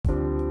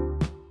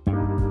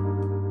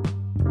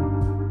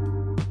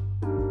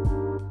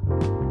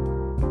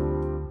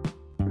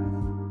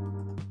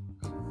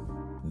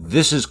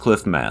This is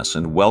Cliff Mass,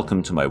 and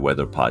welcome to my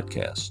weather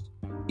podcast.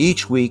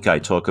 Each week I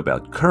talk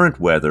about current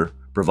weather,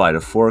 provide a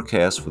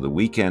forecast for the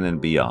weekend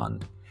and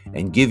beyond,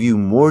 and give you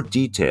more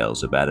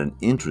details about an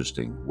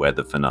interesting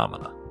weather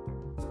phenomena.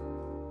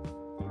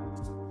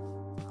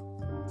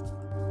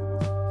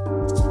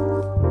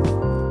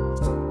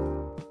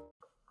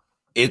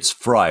 It's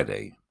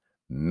Friday,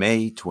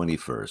 May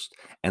 21st,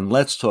 and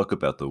let's talk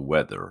about the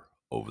weather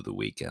over the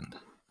weekend.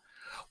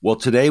 Well,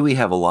 today we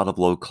have a lot of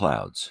low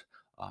clouds.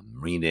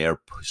 Marine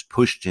air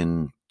pushed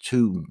in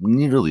to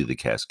nearly the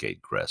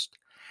Cascade Crest.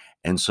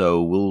 And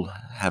so we'll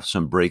have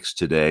some breaks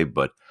today,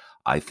 but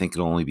I think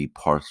it'll only be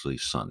partially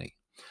sunny.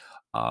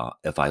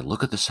 If I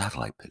look at the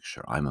satellite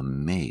picture, I'm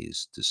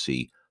amazed to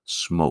see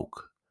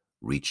smoke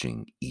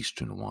reaching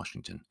eastern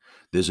Washington.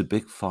 There's a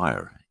big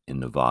fire in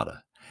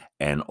Nevada,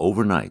 and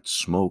overnight,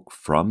 smoke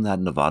from that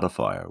Nevada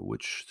fire,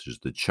 which is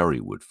the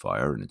Cherrywood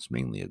fire, and it's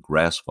mainly a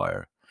grass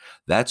fire,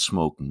 that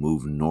smoke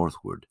moved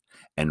northward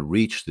and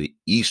reached the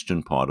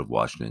eastern part of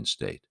Washington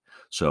state.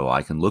 So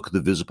I can look at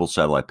the visible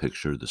satellite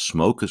picture. The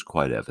smoke is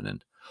quite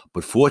evident,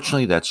 but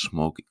fortunately that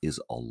smoke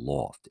is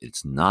aloft.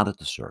 It's not at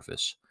the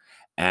surface.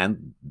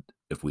 And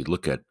if we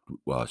look at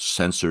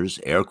sensors,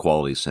 air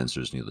quality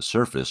sensors near the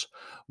surface,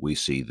 we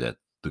see that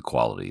the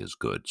quality is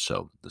good.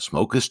 So the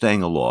smoke is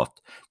staying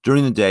aloft.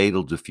 During the day,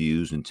 it'll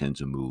diffuse and tend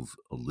to move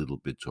a little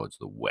bit towards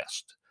the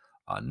west.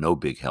 No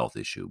big health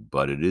issue,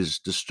 but it is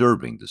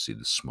disturbing to see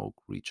the smoke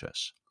reach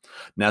us.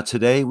 Now,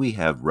 today we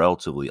have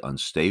relatively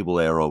unstable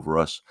air over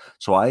us,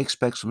 so I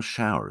expect some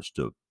showers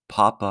to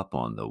pop up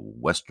on the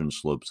western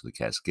slopes of the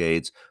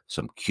Cascades,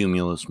 some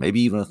cumulus,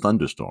 maybe even a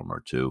thunderstorm or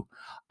two,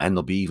 and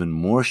there'll be even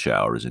more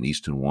showers in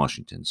eastern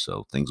Washington,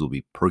 so things will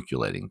be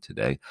percolating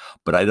today.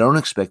 But I don't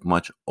expect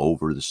much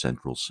over the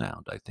central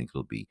sound. I think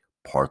it'll be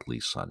partly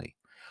sunny.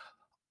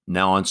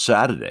 Now, on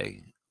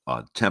Saturday,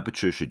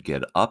 temperature should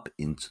get up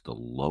into the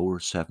lower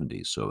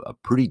 70s, so a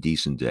pretty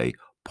decent day,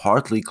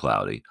 partly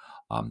cloudy.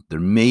 There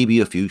may be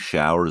a few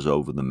showers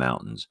over the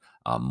mountains,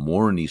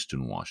 more in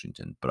eastern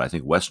Washington, but I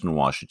think western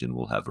Washington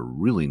will have a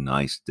really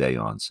nice day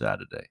on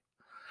Saturday.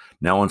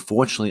 Now,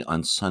 unfortunately,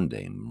 on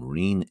Sunday,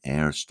 marine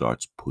air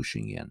starts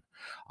pushing in.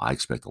 I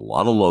expect a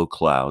lot of low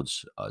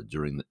clouds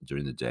during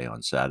the day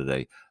on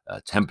Saturday.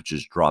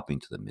 Temperatures dropping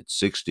to the mid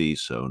 60s,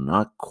 so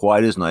not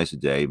quite as nice a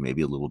day.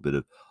 Maybe a little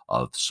bit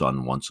of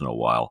sun once in a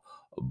while,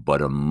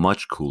 but a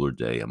much cooler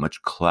day, a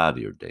much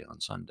cloudier day on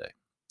Sunday.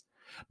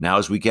 Now,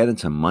 as we get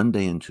into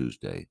Monday and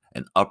Tuesday,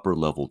 an upper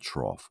level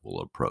trough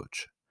will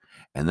approach,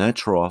 and that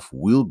trough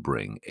will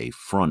bring a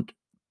front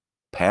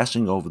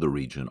passing over the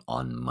region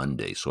on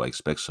Monday. So I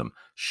expect some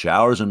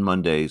showers on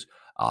Mondays,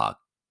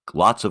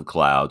 lots of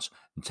clouds,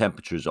 and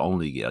temperatures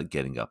only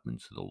getting up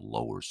into the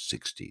lower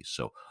 60s.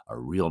 So a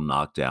real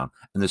knockdown,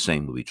 and the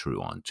same will be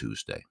true on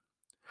Tuesday.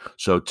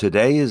 So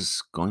today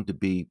is going to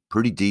be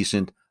pretty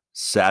decent.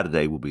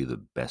 Saturday will be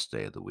the best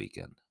day of the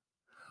weekend.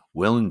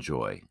 We'll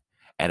enjoy.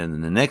 And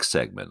in the next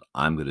segment,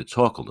 I'm going to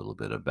talk a little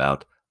bit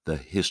about the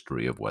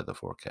history of weather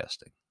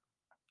forecasting.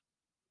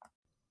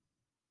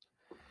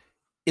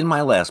 In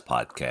my last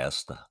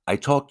podcast, I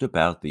talked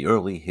about the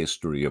early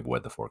history of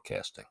weather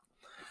forecasting,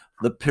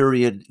 the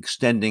period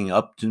extending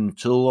up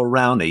until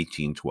around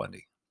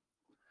 1820.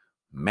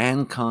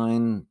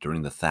 Mankind,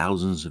 during the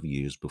thousands of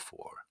years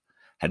before,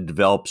 had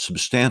developed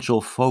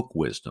substantial folk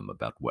wisdom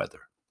about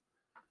weather.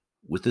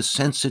 With a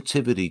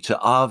sensitivity to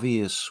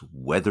obvious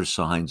weather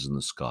signs in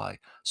the sky,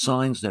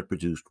 signs that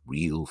produced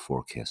real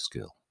forecast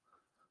skill.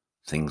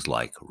 Things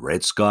like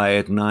red sky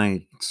at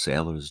night,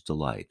 sailor's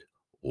delight,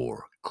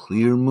 or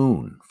clear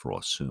moon,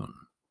 frost soon.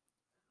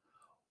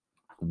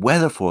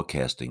 Weather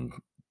forecasting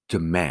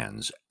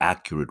demands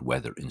accurate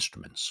weather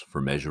instruments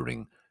for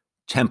measuring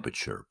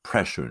temperature,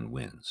 pressure, and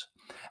winds,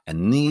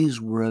 and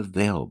these were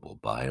available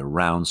by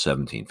around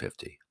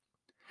 1750.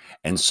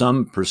 And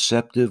some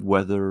perceptive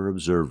weather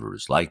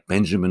observers, like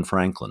Benjamin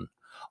Franklin,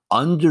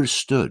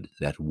 understood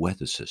that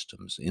weather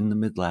systems in the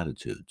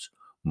mid-latitudes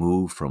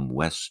move from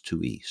west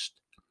to east.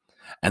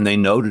 And they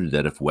noted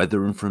that if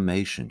weather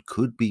information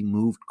could be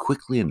moved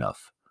quickly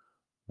enough,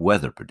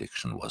 weather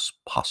prediction was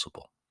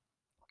possible.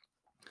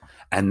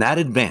 And that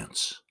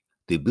advance,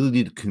 the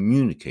ability to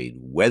communicate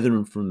weather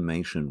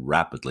information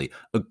rapidly,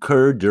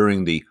 occurred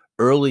during the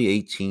early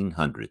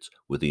 1800s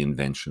with the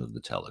invention of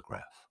the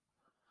telegraph.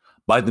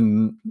 By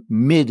the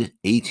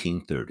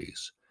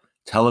mid-1830s,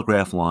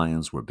 telegraph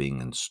lines were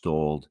being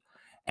installed,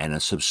 and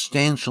a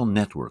substantial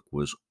network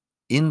was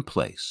in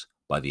place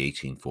by the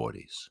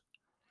 1840s.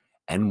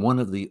 And one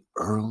of the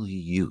early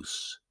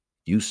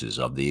uses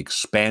of the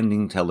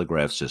expanding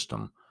telegraph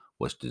system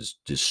was to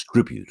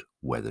distribute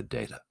weather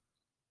data.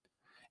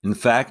 In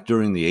fact,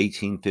 during the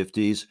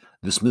 1850s,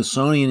 the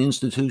Smithsonian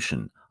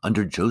Institution,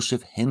 under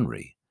Joseph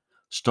Henry,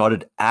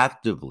 started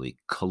actively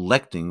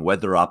collecting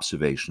weather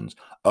observations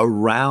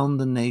around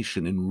the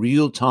nation in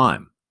real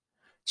time,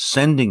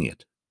 sending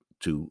it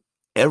to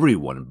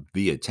everyone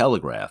via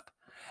telegraph,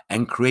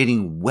 and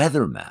creating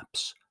weather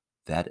maps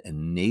that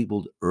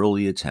enabled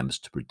early attempts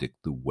to predict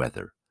the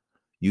weather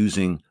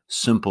using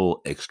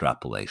simple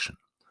extrapolation.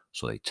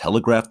 So they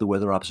telegraphed the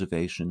weather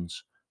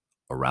observations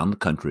around the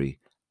country,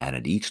 and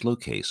at each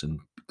location,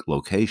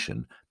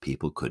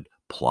 people could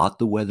plot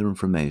the weather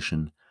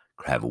information,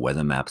 have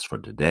weather maps for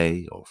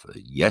today or for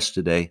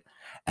yesterday,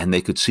 and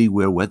they could see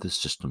where weather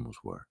systems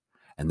were,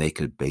 and they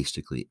could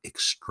basically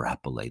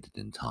extrapolate it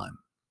in time.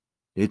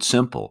 It's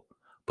simple,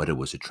 but it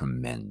was a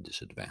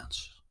tremendous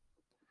advance.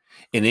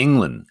 In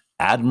England,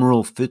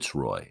 Admiral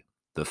Fitzroy,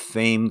 the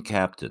famed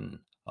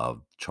captain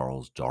of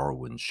Charles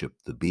Darwin's ship,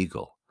 the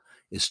Beagle,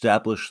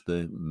 established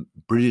the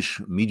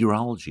British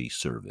Meteorology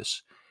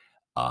Service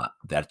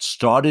that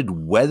started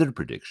weather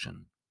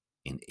prediction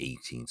in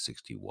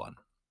 1861.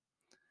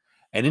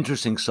 An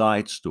interesting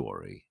side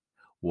story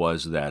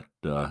was that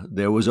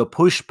there was a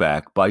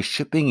pushback by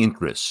shipping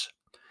interests.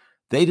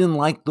 They didn't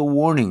like the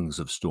warnings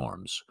of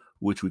storms,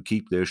 which would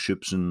keep their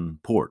ships in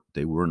port.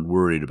 They weren't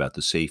worried about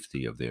the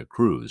safety of their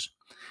crews.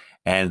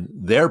 And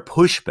their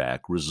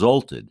pushback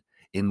resulted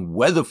in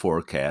weather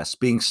forecasts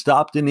being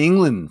stopped in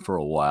England for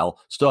a while,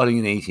 starting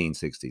in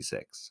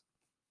 1866.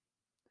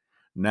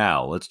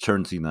 Now, let's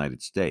turn to the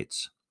United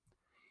States.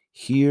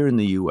 Here in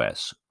the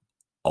U.S.,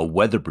 a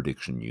weather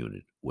prediction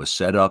unit was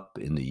set up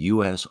in the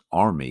U.S.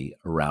 Army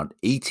around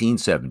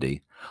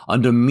 1870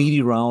 under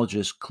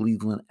meteorologist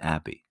Cleveland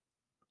Abbey.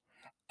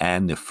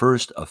 And the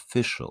first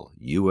official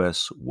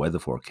U.S. weather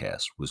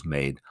forecast was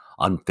made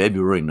on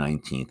February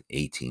 19,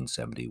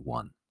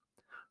 1871.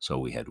 So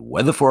we had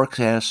weather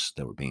forecasts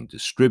that were being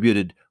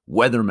distributed,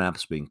 weather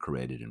maps being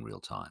created in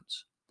real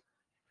times.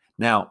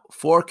 Now,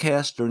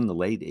 forecast during the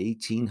late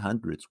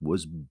 1800s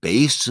was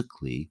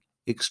basically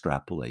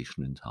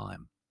extrapolation in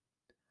time.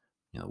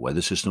 The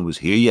weather system was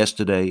here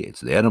yesterday,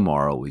 it's there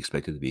tomorrow, we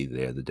expect it to be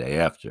there the day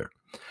after.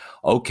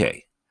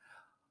 Okay.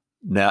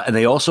 Now, and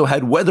they also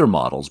had weather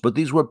models, but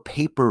these were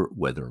paper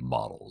weather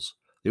models.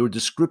 They were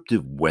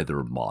descriptive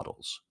weather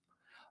models.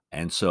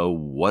 And so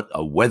what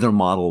a weather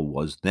model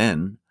was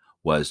then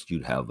was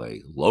you'd have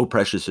a low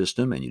pressure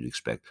system and you'd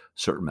expect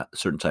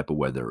certain type of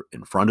weather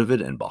in front of it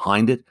and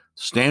behind it,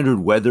 standard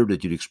weather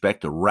that you'd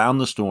expect around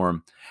the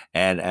storm.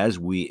 And as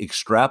we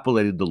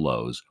extrapolated the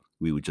lows,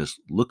 we would just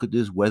look at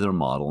this weather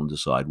model and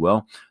decide,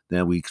 well,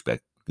 then we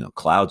expect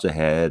clouds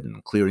ahead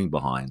and clearing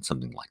behind,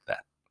 something like that.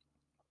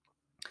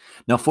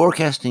 Now,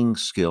 forecasting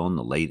skill in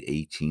the late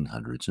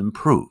 1800s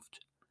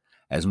improved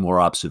as more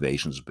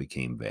observations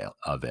became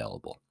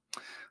available.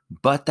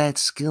 But that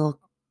skill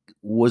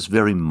was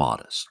very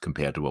modest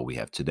compared to what we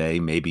have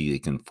today. Maybe you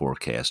can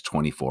forecast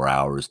 24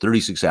 hours,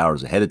 36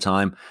 hours ahead of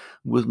time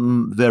with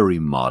very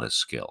modest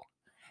skill.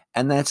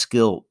 And that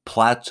skill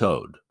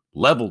plateaued,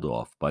 leveled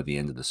off by the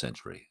end of the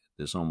century.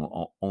 There's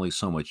only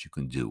so much you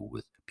can do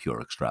with pure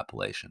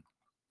extrapolation.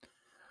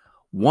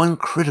 One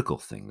critical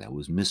thing that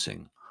was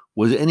missing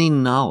was any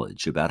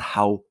knowledge about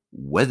how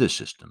weather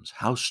systems,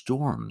 how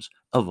storms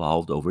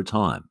evolved over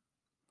time.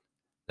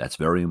 That's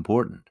very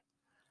important.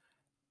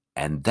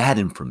 And that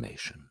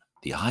information,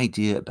 the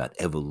idea about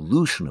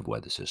evolution of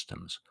weather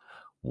systems,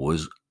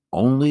 was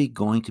only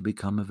going to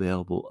become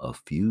available a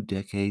few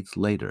decades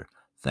later,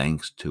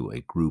 thanks to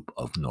a group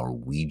of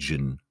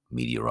Norwegian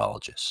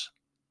meteorologists.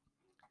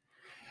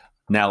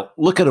 Now,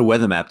 look at a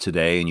weather map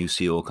today and you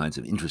see all kinds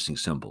of interesting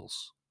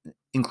symbols,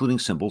 including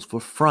symbols for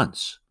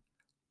fronts,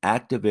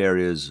 active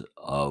areas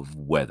of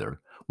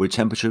weather where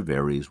temperature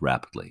varies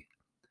rapidly.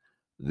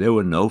 There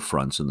were no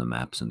fronts in the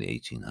maps in the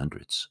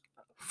 1800s.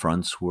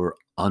 Fronts were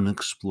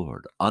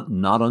unexplored,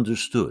 not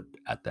understood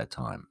at that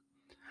time.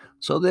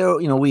 So there,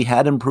 we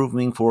had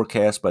improving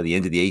forecasts by the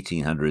end of the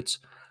 1800s,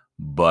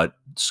 but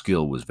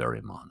skill was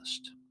very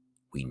modest.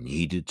 We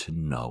needed to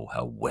know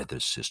how weather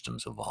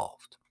systems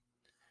evolved.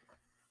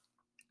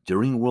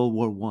 During World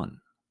War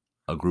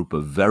I, a group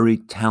of very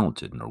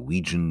talented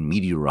Norwegian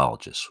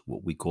meteorologists,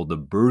 what we call the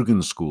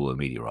Bergen School of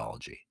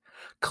Meteorology,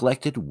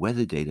 collected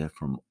weather data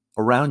from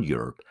around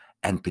Europe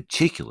and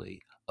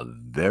particularly a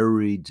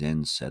very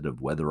dense set of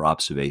weather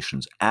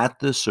observations at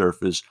the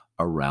surface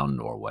around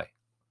Norway.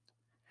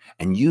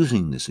 And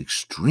using this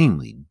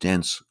extremely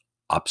dense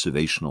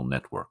observational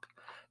network,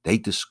 they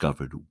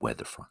discovered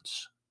weather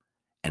fronts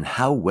and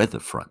how weather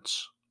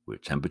fronts, where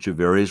temperature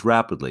varies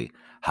rapidly,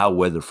 how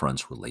weather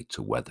fronts relate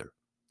to weather.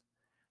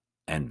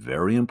 And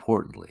very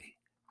importantly,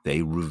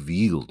 they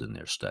revealed in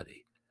their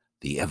study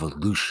the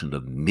evolution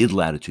of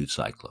mid-latitude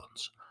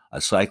cyclones. A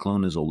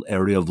cyclone is an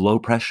area of low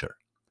pressure,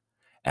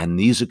 and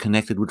these are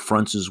connected with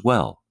fronts as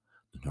well.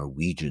 The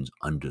Norwegians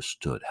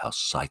understood how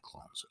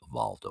cyclones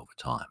evolved over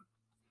time.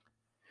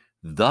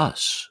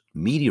 Thus,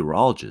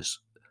 meteorologists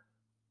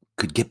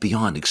could get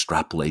beyond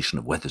extrapolation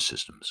of weather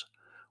systems.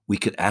 We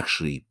could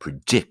actually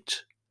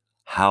predict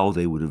how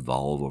they would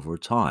evolve over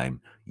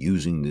time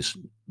using this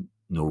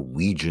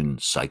Norwegian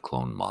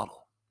cyclone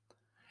model.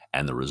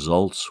 And the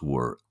results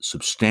were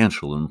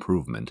substantial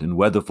improvement in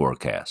weather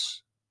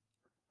forecasts.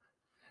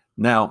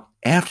 Now,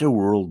 after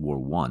World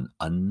War I,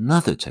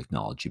 another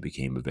technology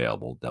became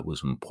available that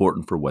was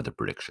important for weather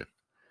prediction,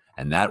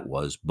 and that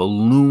was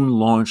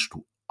balloon-launched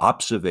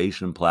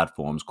observation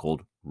platforms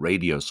called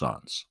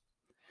radiosondes.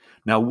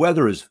 Now,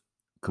 weather is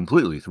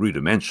completely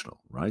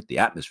three-dimensional, right? The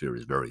atmosphere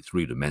is very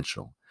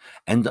three-dimensional.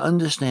 And to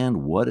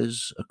understand what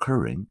is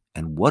occurring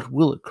and what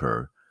will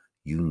occur,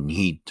 you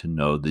need to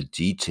know the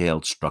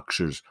detailed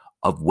structures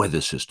of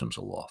weather systems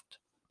aloft.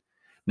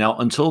 Now,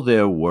 until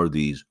there were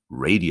these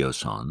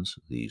radiosondes,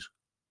 these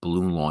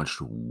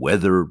balloon-launched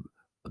weather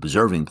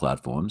observing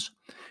platforms,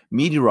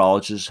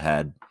 meteorologists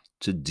had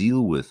to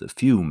deal with a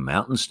few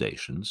mountain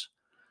stations,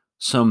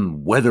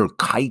 some weather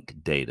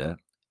kite data,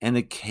 and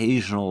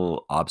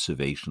occasional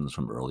observations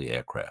from early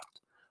aircraft.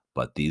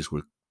 But these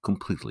were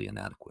completely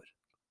inadequate.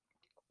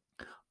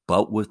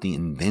 But with the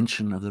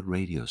invention of the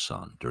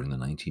radiosonde during the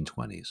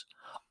 1920s,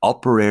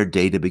 upper air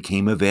data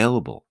became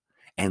available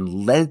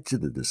and led to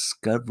the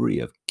discovery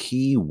of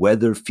key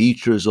weather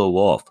features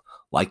aloft,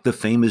 like the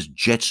famous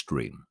jet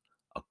stream,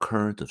 a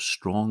current of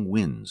strong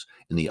winds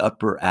in the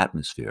upper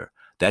atmosphere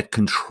that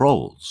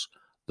controls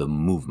the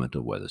movement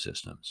of weather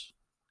systems.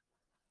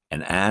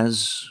 And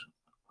as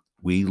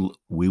we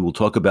will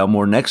talk about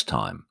more next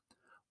time,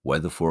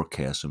 weather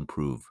forecasts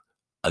improve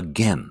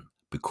again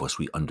because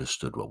we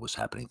understood what was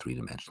happening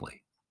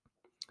three-dimensionally.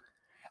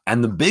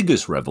 And the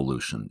biggest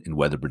revolution in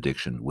weather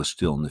prediction was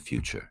still in the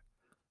future: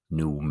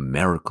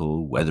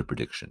 numerical weather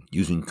prediction,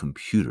 using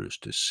computers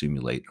to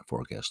simulate and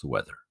forecast the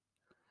weather.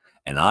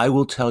 And I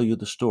will tell you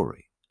the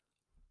story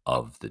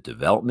of the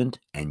development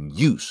and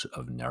use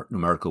of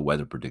numerical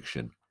weather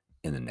prediction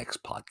in the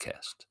next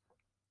podcast.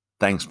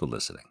 Thanks for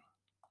listening.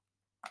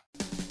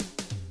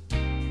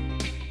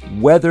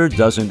 Weather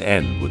doesn't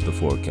end with the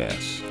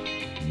forecast.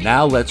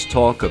 Now let's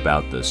talk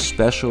about the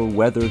special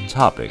weather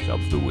topic of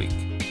the week.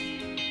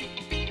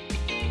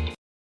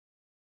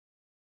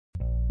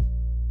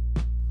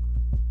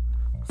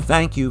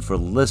 Thank you for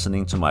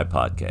listening to my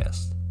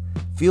podcast.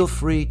 Feel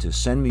free to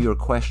send me your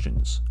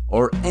questions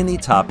or any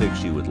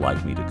topics you would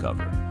like me to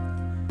cover.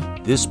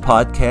 This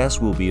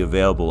podcast will be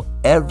available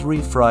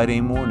every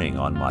Friday morning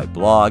on my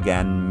blog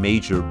and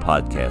major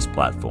podcast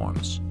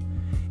platforms.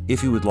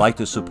 If you would like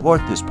to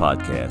support this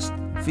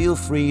podcast, feel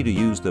free to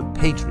use the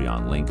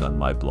Patreon link on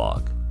my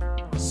blog.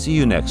 See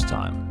you next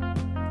time.